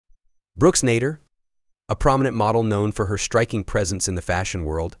Brooks Nader, a prominent model known for her striking presence in the fashion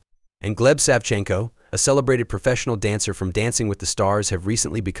world, and Gleb Savchenko, a celebrated professional dancer from Dancing with the Stars, have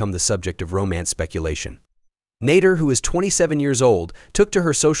recently become the subject of romance speculation. Nader, who is 27 years old, took to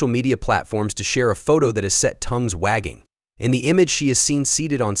her social media platforms to share a photo that has set tongues wagging. In the image, she is seen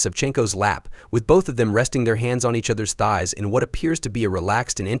seated on Savchenko's lap, with both of them resting their hands on each other's thighs in what appears to be a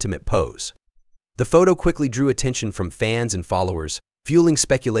relaxed and intimate pose. The photo quickly drew attention from fans and followers, fueling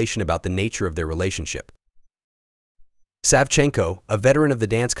speculation about the nature of their relationship. Savchenko, a veteran of the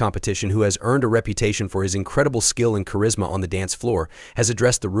dance competition who has earned a reputation for his incredible skill and charisma on the dance floor, has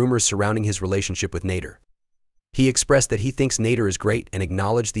addressed the rumors surrounding his relationship with Nader. He expressed that he thinks Nader is great and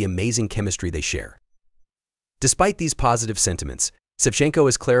acknowledged the amazing chemistry they share. Despite these positive sentiments, Savchenko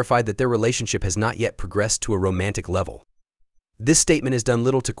has clarified that their relationship has not yet progressed to a romantic level. This statement has done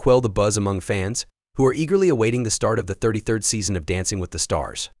little to quell the buzz among fans, who are eagerly awaiting the start of the 33rd season of Dancing with the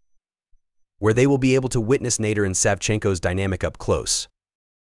Stars, where they will be able to witness Nader and Savchenko's dynamic up close.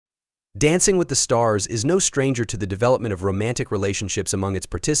 Dancing with the Stars is no stranger to the development of romantic relationships among its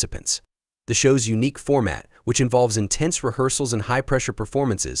participants. The show's unique format, which involves intense rehearsals and high-pressure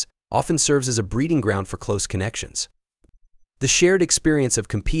performances, often serves as a breeding ground for close connections. The shared experience of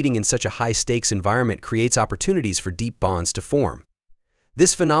competing in such a high-stakes environment creates opportunities for deep bonds to form.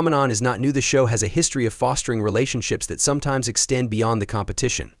 This phenomenon is not new. The show has a history of fostering relationships that sometimes extend beyond the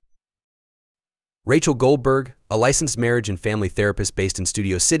competition. Rachel Goldberg, a licensed marriage and family therapist based in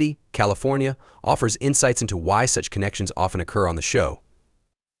Studio City, California, offers insights into why such connections often occur on the show.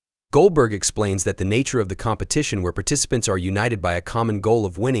 Goldberg explains that the nature of the competition, where participants are united by a common goal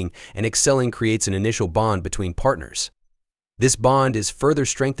of winning and excelling, creates an initial bond between partners. This bond is further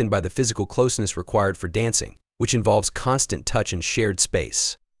strengthened by the physical closeness required for dancing, which involves constant touch and shared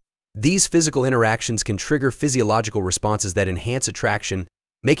space. These physical interactions can trigger physiological responses that enhance attraction,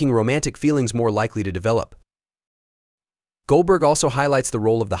 making romantic feelings more likely to develop. Goldberg also highlights the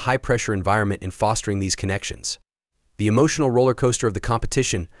role of the high-pressure environment in fostering these connections. The emotional roller coaster of the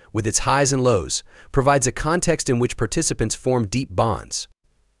competition, with its highs and lows, provides a context in which participants form deep bonds.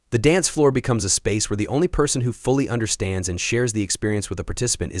 The dance floor becomes a space where the only person who fully understands and shares the experience with a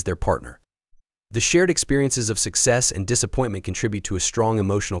participant is their partner. The shared experiences of success and disappointment contribute to a strong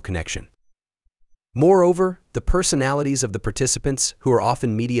emotional connection. Moreover, the personalities of the participants, who are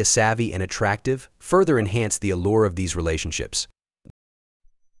often media-savvy and attractive, further enhance the allure of these relationships.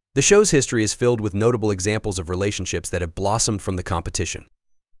 The show's history is filled with notable examples of relationships that have blossomed from the competition.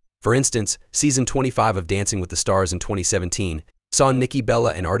 For instance, Season 25 of Dancing with the Stars in 2017 saw Nikki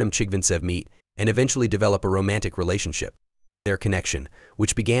Bella and Artem Chigvintsev meet and eventually develop a romantic relationship. Their connection,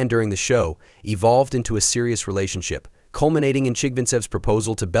 which began during the show, evolved into a serious relationship, culminating in Chigvintsev's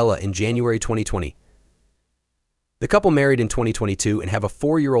proposal to Bella in January 2020. The couple married in 2022 and have a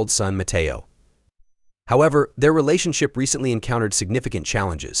 4-year-old son, Mateo. However, their relationship recently encountered significant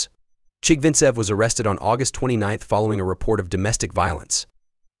challenges. Chigvintsev was arrested on August 29 following a report of domestic violence.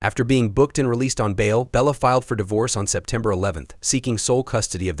 After being booked and released on bail, Bella filed for divorce on September 11, seeking sole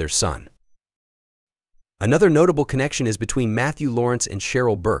custody of their son. Another notable connection is between Matthew Lawrence and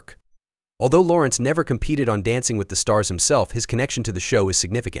Cheryl Burke. Although Lawrence never competed on Dancing with the Stars himself, his connection to the show is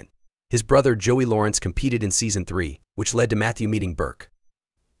significant. His brother Joey Lawrence competed in Season 3, which led to Matthew meeting Burke.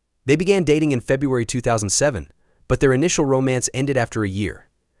 They began dating in February 2007, but their initial romance ended after a year.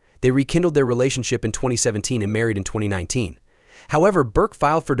 They rekindled their relationship in 2017 and married in 2019. However, Burke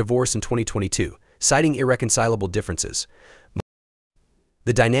filed for divorce in 2022, citing irreconcilable differences.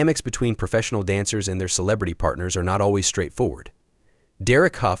 The dynamics between professional dancers and their celebrity partners are not always straightforward.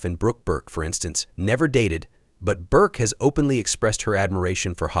 Derek Hough and Brooke Burke, for instance, never dated, but Burke has openly expressed her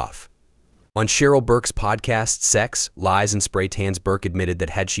admiration for Hough. On Cheryl Burke's podcast, Sex, Lies, and Spray Tans, Burke admitted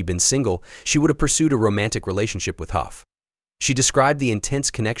that had she been single, she would have pursued a romantic relationship with Hough. She described the intense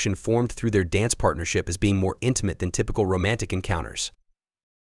connection formed through their dance partnership as being more intimate than typical romantic encounters.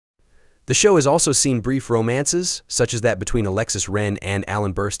 The show has also seen brief romances, such as that between Alexis Wren and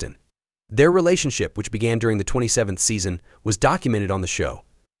Alan Burstyn. Their relationship, which began during the 27th season, was documented on the show.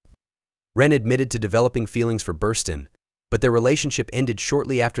 Wren admitted to developing feelings for Burstyn, but their relationship ended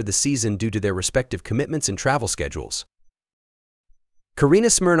shortly after the season due to their respective commitments and travel schedules. Karina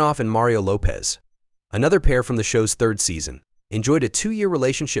Smirnoff and Mario Lopez, another pair from the show's 3rd season, enjoyed a 2-year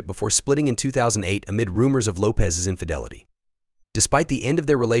relationship before splitting in 2008 amid rumors of Lopez's infidelity. Despite the end of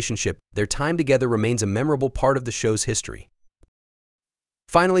their relationship, their time together remains a memorable part of the show's history.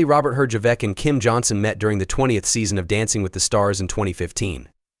 Finally, Robert Herjavec and Kim Johnson met during the 20th season of Dancing with the Stars in 2015.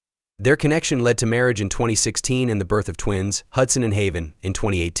 Their connection led to marriage in 2016 and the birth of twins, Hudson and Haven, in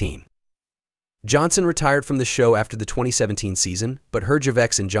 2018. Johnson retired from the show after the 2017 season, but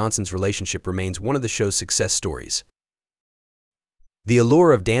Herjavec's and Johnson's relationship remains one of the show's success stories. The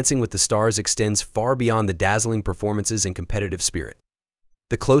allure of Dancing with the Stars extends far beyond the dazzling performances and competitive spirit.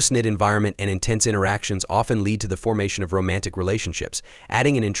 The close-knit environment and intense interactions often lead to the formation of romantic relationships,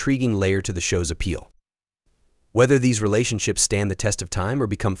 adding an intriguing layer to the show's appeal. Whether these relationships stand the test of time or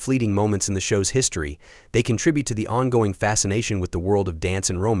become fleeting moments in the show's history, they contribute to the ongoing fascination with the world of dance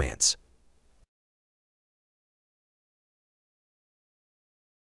and romance.